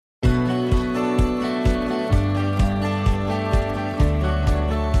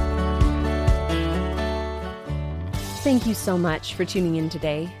Thank you so much for tuning in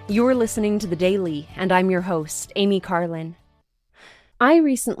today. You're listening to The Daily, and I'm your host, Amy Carlin. I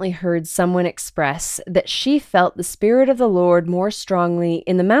recently heard someone express that she felt the Spirit of the Lord more strongly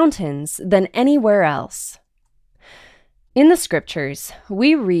in the mountains than anywhere else. In the scriptures,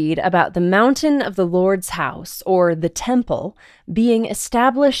 we read about the mountain of the Lord's house, or the temple, being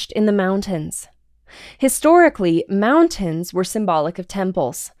established in the mountains. Historically, mountains were symbolic of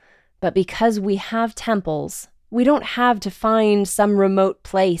temples, but because we have temples, we don't have to find some remote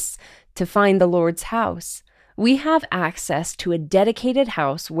place to find the Lord's house. We have access to a dedicated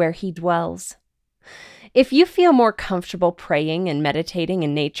house where He dwells. If you feel more comfortable praying and meditating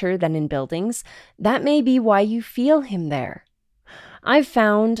in nature than in buildings, that may be why you feel Him there. I've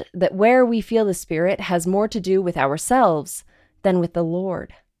found that where we feel the Spirit has more to do with ourselves than with the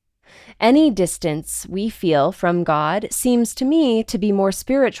Lord. Any distance we feel from God seems to me to be more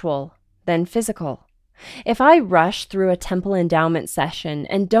spiritual than physical. If I rush through a temple endowment session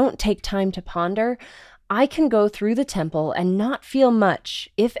and don't take time to ponder, I can go through the temple and not feel much,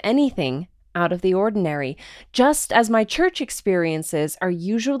 if anything, out of the ordinary, just as my church experiences are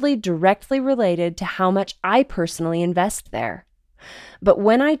usually directly related to how much I personally invest there. But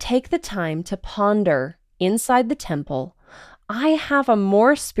when I take the time to ponder inside the temple, I have a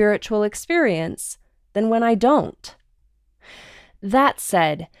more spiritual experience than when I don't. That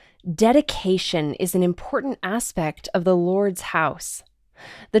said, dedication is an important aspect of the Lord's house.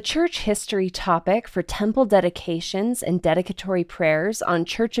 The church history topic for temple dedications and dedicatory prayers on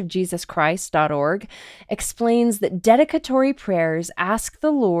churchofjesuschrist.org explains that dedicatory prayers ask the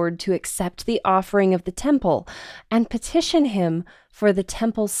Lord to accept the offering of the temple and petition Him for the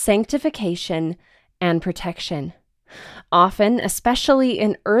temple's sanctification and protection. Often, especially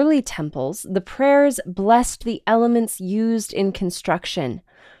in early temples, the prayers blessed the elements used in construction: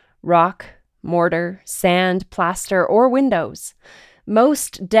 rock, mortar, sand, plaster, or windows.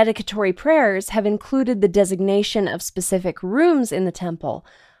 Most dedicatory prayers have included the designation of specific rooms in the temple,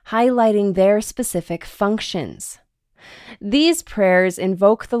 highlighting their specific functions. These prayers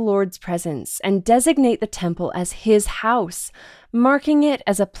invoke the Lord's presence and designate the temple as His house, marking it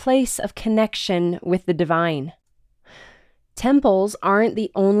as a place of connection with the divine. Temples aren't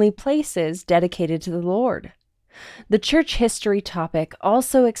the only places dedicated to the Lord. The church history topic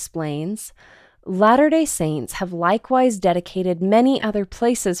also explains Latter-day Saints have likewise dedicated many other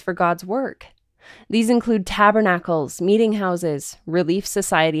places for God's work. These include tabernacles, meeting houses, relief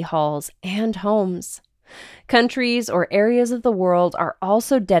society halls, and homes. Countries or areas of the world are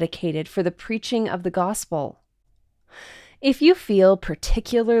also dedicated for the preaching of the gospel. If you feel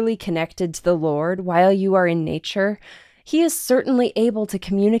particularly connected to the Lord while you are in nature, He is certainly able to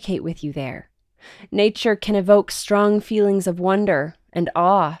communicate with you there. Nature can evoke strong feelings of wonder and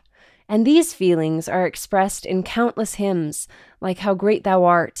awe, and these feelings are expressed in countless hymns, like How Great Thou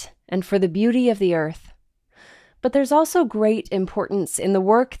Art, and For the Beauty of the Earth. But there's also great importance in the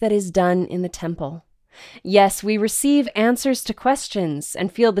work that is done in the temple. Yes, we receive answers to questions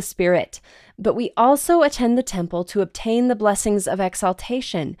and feel the Spirit, but we also attend the temple to obtain the blessings of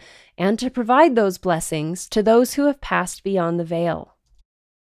exaltation and to provide those blessings to those who have passed beyond the veil.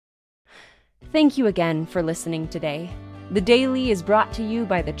 Thank you again for listening today. The Daily is brought to you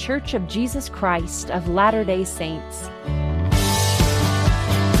by the Church of Jesus Christ of Latter-day Saints.